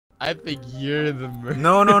I think you're the murderer.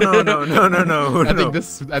 No. I think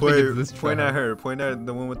it's this Point child. at her. Point at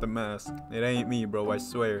the one with the mask. It ain't me, bro. I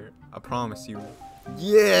swear. I promise you.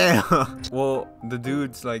 Yeah. Well, the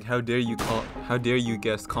dude's like, how dare you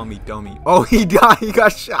guess call me dummy? Oh, he died. He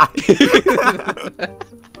got shot.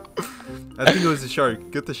 I think it was the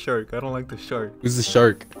shark. Get the shark. I don't like the shark. Who's the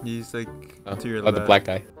shark? He's like to your left. The black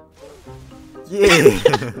guy. Yeah.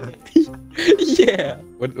 Yeah.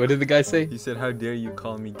 What did the guy say? He said, how dare you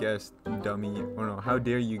call me guess dummy? Or no, how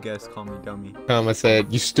dare you guess call me dummy? I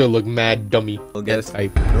said, you still look mad dummy. Well, guess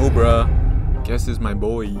type. No, bruh. Guess is my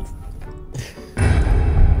boy.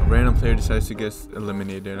 A random player decides to guess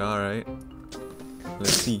eliminated. All right.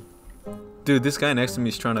 Let's see. Dude, this guy next to me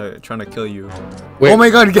is trying to kill you. Wait. Oh my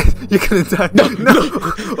God! You're gonna die.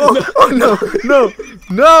 No!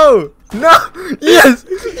 No! Yes!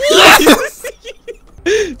 Yes!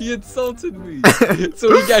 He insulted me,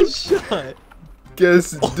 so he got shot.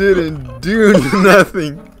 Guess didn't do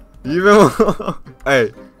nothing. Even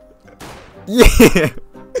hey. Yeah.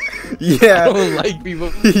 Yeah. I don't like people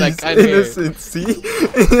with He's that kind of hair. innocent. See?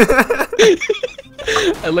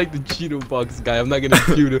 I like the Cheeto box guy. I'm not gonna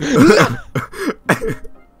shoot him.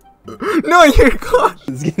 No, you're gone.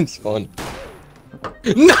 This game's fun.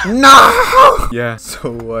 No. Yeah.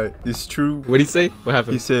 So what? It's true. What'd he say? What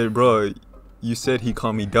happened? He said, bro, you said he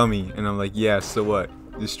called me dummy, and I'm like, yeah. So what?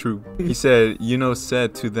 It's true. He said,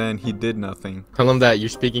 said to then he did nothing. Tell him that you're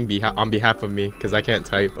speaking on behalf of me, because I can't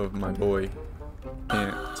type. Of my boy.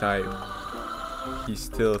 Can't type. He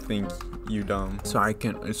still thinks you dumb. So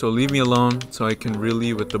leave me alone so I can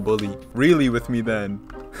really with the bully. Really with me then.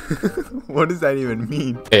 What does that even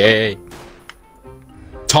mean? Hey.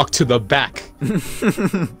 Talk to the back.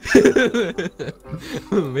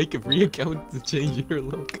 Make a free account to change your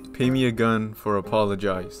look. Pay me a gun for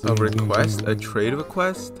apologize. A request? A trade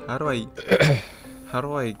request? How do I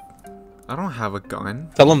don't have a gun.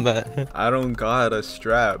 Tell him that. I don't got a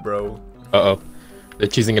strap, bro. Uh-oh. They're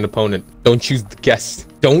choosing an opponent. Don't choose the guest.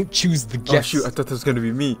 Don't choose the guest. Oh shoot, I thought that was gonna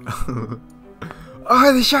be me.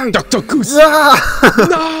 Oh, the shark! Dr. Goose! Yeah!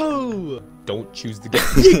 No! Don't choose the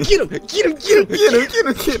guest. Get him! Get him! Get him!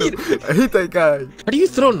 Get him! I hate that guy. How do you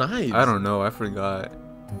throw knives? I don't know, I forgot.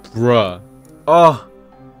 Bruh. Oh!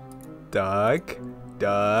 Dog.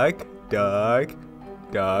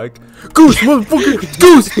 Goose, motherfucker!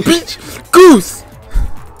 Goose, bitch! Goose!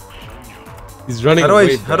 He's running How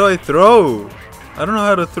away. do I throw? I don't know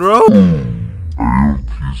how to throw.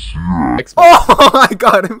 Oh, I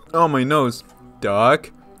got him. Oh, my nose. Dog.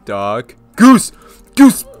 Goose,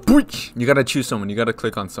 bitch. You gotta choose someone. You gotta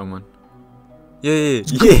click on someone. Yeah.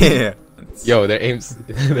 Yo, their aims.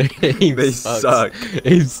 They suck.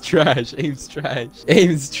 Aim's trash. They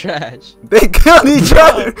killed each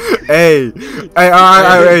other. Hey,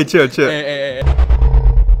 chill.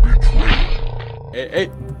 Hey.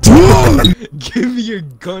 Dude, give me your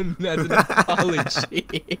gun as an apology.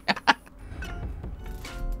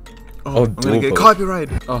 Oh, I'm gonna get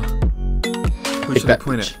copyrighted. Oh, who should I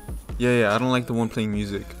point bitch. at? Yeah. I don't like the one playing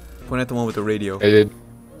music. Point at the one with the radio. I did.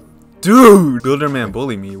 Dude, Builder Man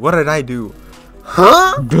bullied me. What did I do?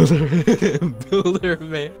 Huh? Builder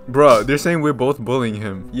Man. Bro, they're saying we're both bullying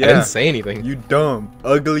him. Yeah. I didn't say anything. You dumb,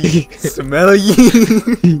 ugly, smelly.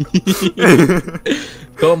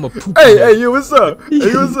 Call him a poop. Hey, yo, what's up?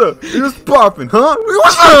 Hey, what's up? He was popping, huh?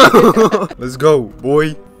 What's up? Let's go,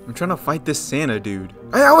 boy. I'm trying to fight this Santa dude.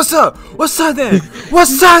 Hey, what's up? What's up then?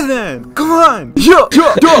 Come on. Yo.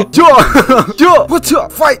 What's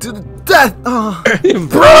up? Fight to the death.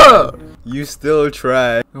 Bruh. You still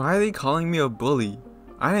try. Why are they calling me a bully?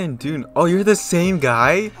 I didn't do. Oh, you're the same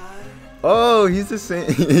guy? Oh, he's the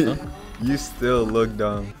same. You still look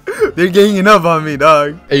dumb. They're ganging up on me,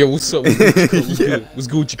 dog. Hey, yo, what's up? What's Yeah. What's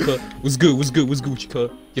Gucci cut? What's Gucci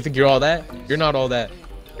cut? You think you're all that? You're not all that.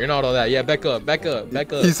 Yeah, back up.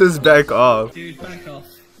 He says back off. Dude, back off.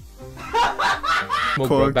 Smoke,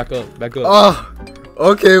 bro. Back up. Oh,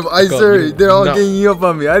 okay, I sorry. They're all No. ganging up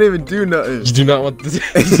on me. I didn't even do nothing. You do not want this.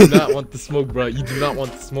 You do not want the smoke, bro. You do not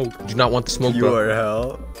want the smoke. You do not want the smoke, You bro. are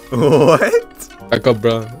hell. What? Back up,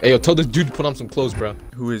 bro. Hey, yo, tell this dude to put on some clothes, bro.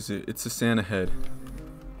 Who is it? It's a Santa head.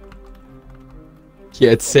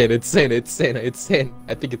 Yeah, it's Santa.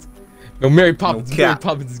 I think it's. No, Mary Poppins. No Mary cap.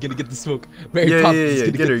 Poppins is gonna get the smoke. Mary Yeah. Poppins is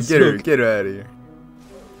gonna Get her. the smoke. Get her out of here.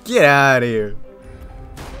 Get out of here.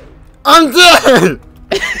 I'm dead.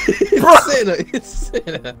 Bro. It's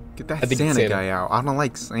Santa. Get that I think it's Santa Santa. guy out. I don't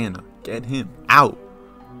like Santa. Get him out.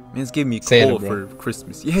 Man's giving me Santa, coal bro. for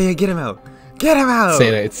Christmas. Yeah, get him out. Get him out.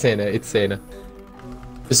 It's Santa.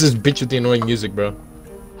 This is bitch with the annoying music, bro.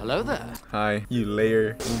 Hello there. Hi, you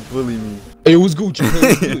layer. You bully me. Hey, what's good, you cuz?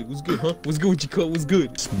 What's good? What's good, huh? What's good with you, cuz? What's good?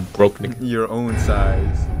 Broke nigga. Your own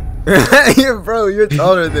size. Bro, you're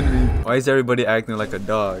taller than me. Why is everybody acting like a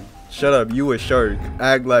dog? Shut up, you a shark.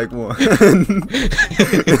 Act like one.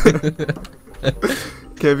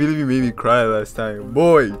 Can't believe you made me cry last time.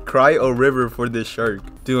 Boy, cry a river for this shark.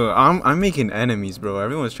 Dude, I'm making enemies, bro.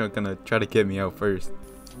 Everyone's gonna try to get me out first.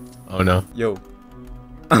 Oh no. Yo,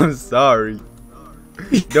 I'm sorry.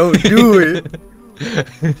 Don't do it.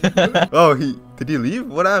 Oh, did he leave?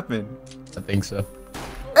 What happened? I think so.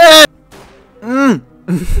 I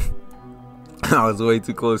was way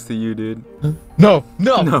too close to you, dude. No,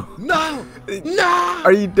 no, No. no, no.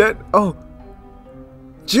 Are you dead? Oh,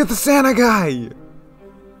 shoot the Santa guy.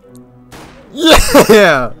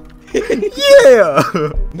 Yeah. Yeah.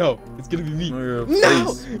 No, it's gonna be me. No,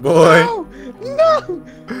 No, boy. no.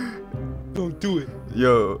 Don't do it.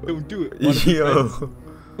 Yo. Don't do it. Yo.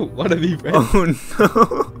 Wanna be friends? Oh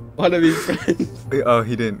no. Wanna be friends? Oh,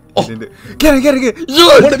 he didn't. He didn't do it. Get it.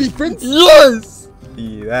 Yes! Wanna be friends? Yes.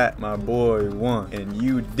 See that, my boy won, and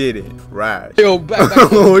you did it. Trash. Yo, back.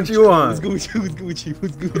 What you want? What's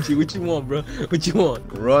Gucci? What you want, bro? What you want?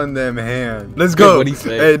 Run them hands. Let's go. What'd he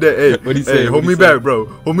say? Hey. What'd he say? Hold me back, bro.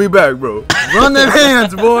 Hold me back, bro. Run them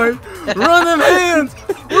hands, boy. Run them hands.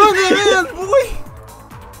 Run them hands, boy.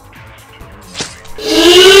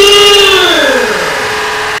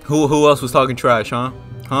 Who else was talking trash, huh?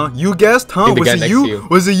 Huh? You guessed, huh? Was it you?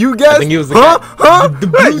 Was it you guessed? I think it was the huh? guy.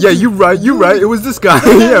 Huh? Yeah, you right. It was this guy.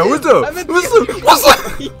 Yeah, what's up? What's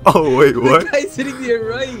up? Oh, wait, what? The guy sitting there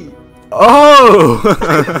right. Oh!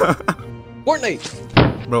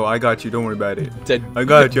 Fortnite. Bro, I got you. Don't worry about it. Dead. I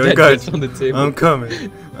got you. On the table. I'm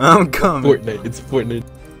coming. Fortnite. It's Fortnite.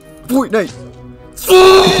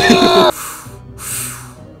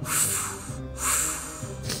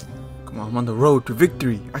 Come on, I'm on the road to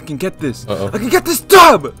victory. I can get this. Uh-oh. I can get this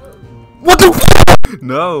dub. What the?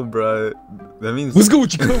 No, bro. That means. What's good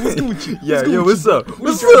with you? What's good with you? Yeah, yo, what's up?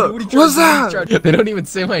 What's up? They don't even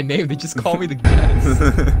say my name. They just call me the guest.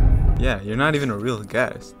 Yeah, you're not even a real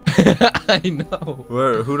guest. I know.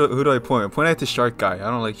 Where? Who do I point? Point at the shark guy. I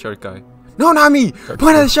don't like shark guy. No, not me.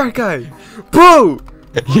 Point at the shark guy, bro.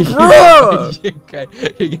 Bro.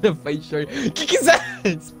 You're gonna fight shark. Kick his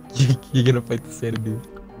ass. You're gonna fight the Santa dude.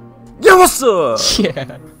 Yeah, what's up?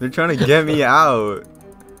 Yeah. They're trying to get me out.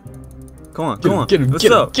 Come on. Get him. What's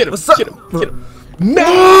up? What's up? Get him.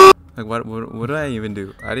 No. Like what did I even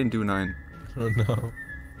do? I didn't do 9. Oh no.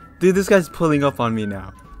 Dude, this guy's pulling up on me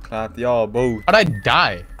now. Clap y'all both. How'd I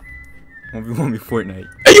die? Want me Fortnite.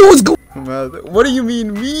 Hey, yo, what's good? What do you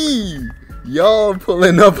mean me? Y'all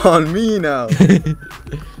pulling up on me now.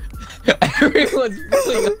 Everyone's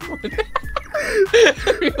pulling up on me.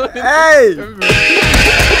 Hey!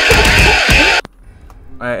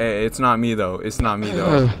 Hey, it's not me though. It's not me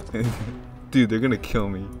though. Dude, they're gonna kill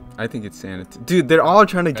me. I think it's Santa. Dude, they're all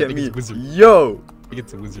trying to get me. Yo! I think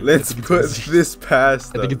it's a wizard. Let's put this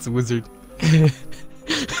past them. I think it's a wizard. I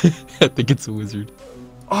think it's a wizard.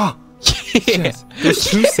 Oh! Yes. There's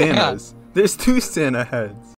 2 Santas. There's 2 Santa heads.